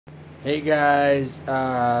Hey guys,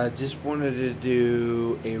 just wanted to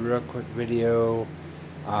do a real quick video.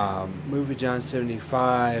 Movie John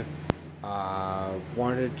 75.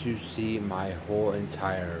 Wanted to see my whole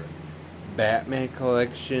entire Batman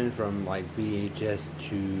collection from like VHS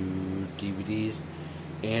to DVDs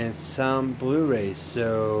and some Blu-rays.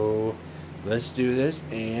 So let's do this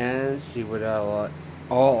and see what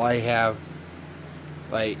all I have.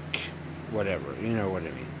 Like whatever, you know what I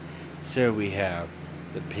mean. So we have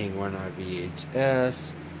the Penguin on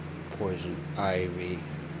VHS, Poison Ivy,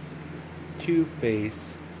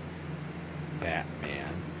 Two-Face,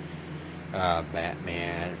 Batman,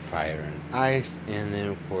 Batman, Fire and Ice, and then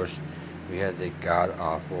of course we had the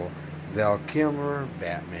god-awful Val Kilmer,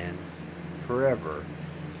 Batman Forever.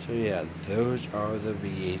 So yeah, those are the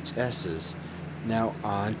VHSs. Now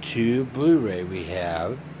on to Blu-ray, we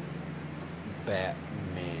have Batman,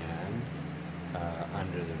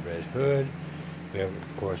 Under the Red Hood. We have,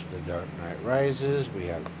 of course, The Dark Knight Rises. We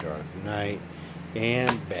have Dark Knight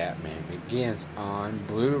and Batman Begins on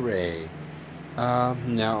Blu-ray.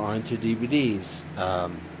 Now on to DVDs.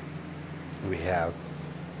 We have,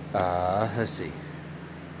 let's see,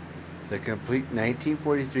 the complete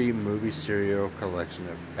 1943 movie serial collection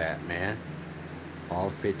of Batman, all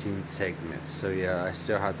 15 segments. So yeah, I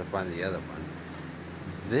still have to find the other one.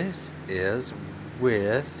 This is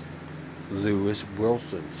with Lewis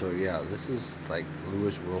Wilson. So yeah, this is like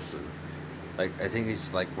Lewis Wilson. Like, I think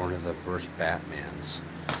he's like one of the first Batmans.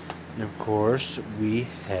 And of course, we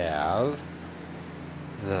have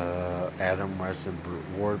the Adam West and Burt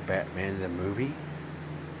Ward Batman the movie.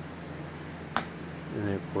 And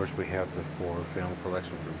then of course we have the 4 film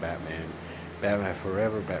collection for Batman, Batman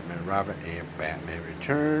Forever, Batman Robin, and Batman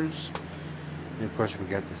Returns. And of course we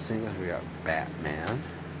got the singles, we got Batman.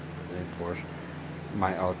 And of course,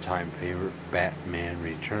 my all-time favorite, Batman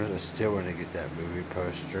Returns. I still want to get that movie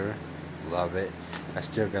poster. Love it. I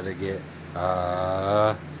still got to get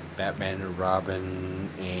Batman and Robin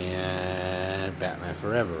and Batman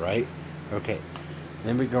Forever, right? Okay.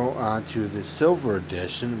 Then we go on to the silver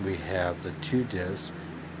edition. We have the 2-disc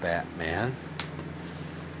Batman,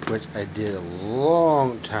 which I did a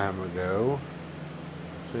long time ago.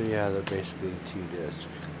 So yeah, they're basically 2 discs.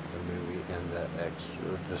 The movie and the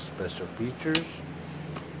extra, the special features.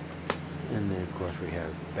 And then of course we have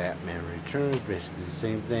Batman Returns, basically the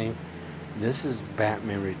same thing. This is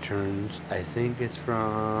Batman Returns. I think it's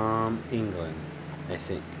from England, I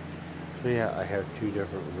think. So yeah, I have 2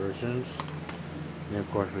 different versions. And of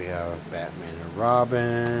course we have Batman and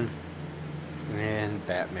Robin and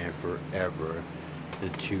Batman Forever, the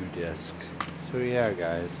 2-disc. So yeah,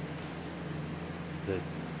 guys, the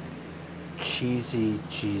cheesy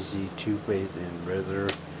Two-Face and Riddler.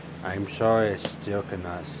 I'm sorry, I still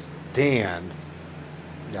cannot stand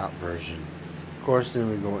that version. Of course, then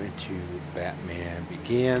we go into Batman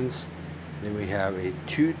Begins. Then we have a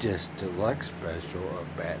 2-disc deluxe special of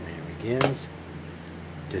Batman Begins.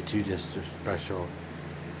 The 2-disc special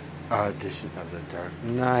edition of The Dark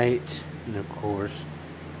Knight. And of course,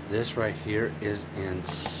 this right here is in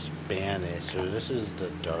Spanish. So this is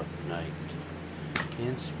The Dark Knight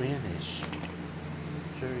in Spanish.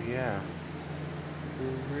 So yeah,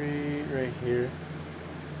 right here,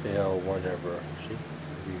 whatever. See,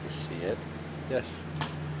 you can see it. Yes,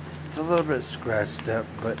 it's a little bit scratched up,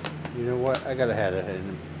 but you know what? I gotta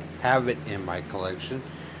have it in my collection.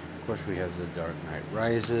 Of course, we have The Dark Knight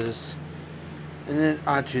Rises, and then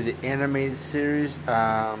onto the animated series.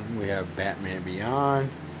 We have Batman Beyond,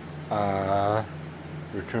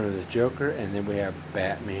 Return of the Joker, and then we have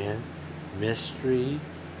Batman Mystery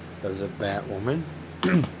of the Batwoman.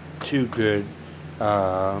 2 good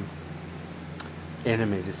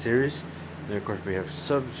animated series. And then of course we have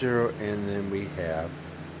Sub-Zero, and then we have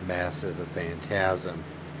Mask of the Phantasm,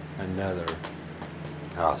 another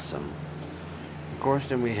awesome. Of course,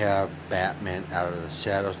 then we have Batman Out of the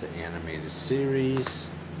Shadows, the animated series.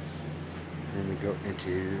 Then we go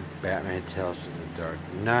into Batman Tales of the Dark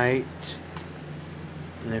Knight.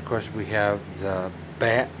 And then of course we have the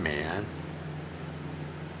Batman,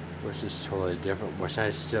 which is totally different, which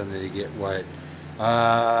I still need to get, what,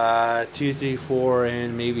 2, 3, 4,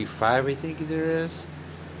 and maybe 5, I think there is,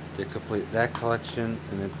 to complete that collection.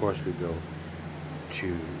 And then of course we go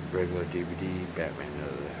to regular DVD, Batman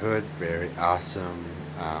Under the Hood, very awesome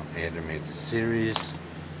animated series.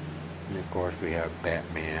 And of course we have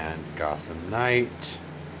Batman Gotham Knight.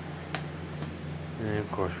 And then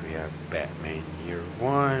of course we have Batman Year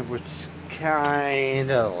One, which is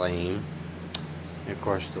kinda lame. And of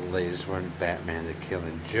course the latest one, Batman the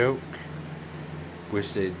Killing Joke.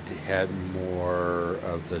 Wish they had more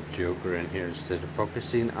of the Joker in here instead of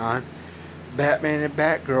focusing on Batman and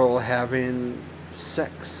Batgirl having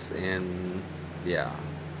sex and, yeah,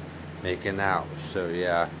 making out. So,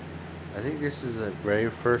 yeah, I think this is the very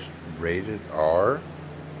first rated R.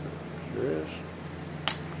 Sure is.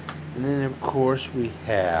 And then, of course, we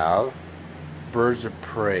have Birds of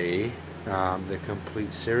Prey, the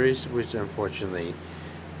complete series, which unfortunately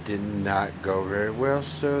did not go very well,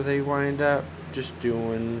 so they wind up just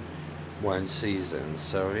doing one season.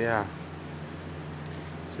 So yeah,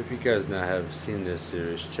 so if you guys now have seen this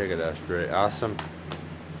series, check it out. It's very awesome.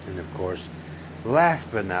 And of course,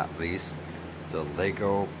 last but not least, the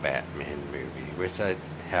Lego Batman movie, which I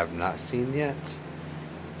have not seen yet.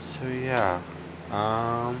 So yeah,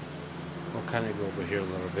 we'll kind of go over here a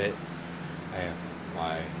little bit. I have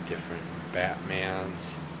my different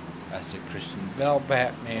Batmans. That's a Christian Bale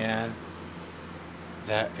Batman.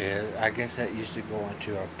 That is, I guess that used to go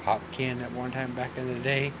into a pop can at one time back in the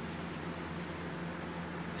day.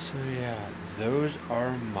 So yeah, those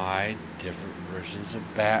are my different versions of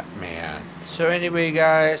Batman. So anyway,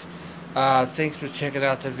 guys, thanks for checking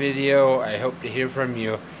out the video. I hope to hear from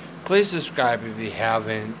you. Please subscribe if you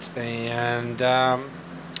haven't. And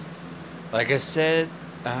like I said,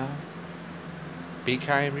 be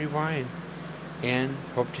kind, rewind. And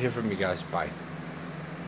hope to hear from you guys. Bye.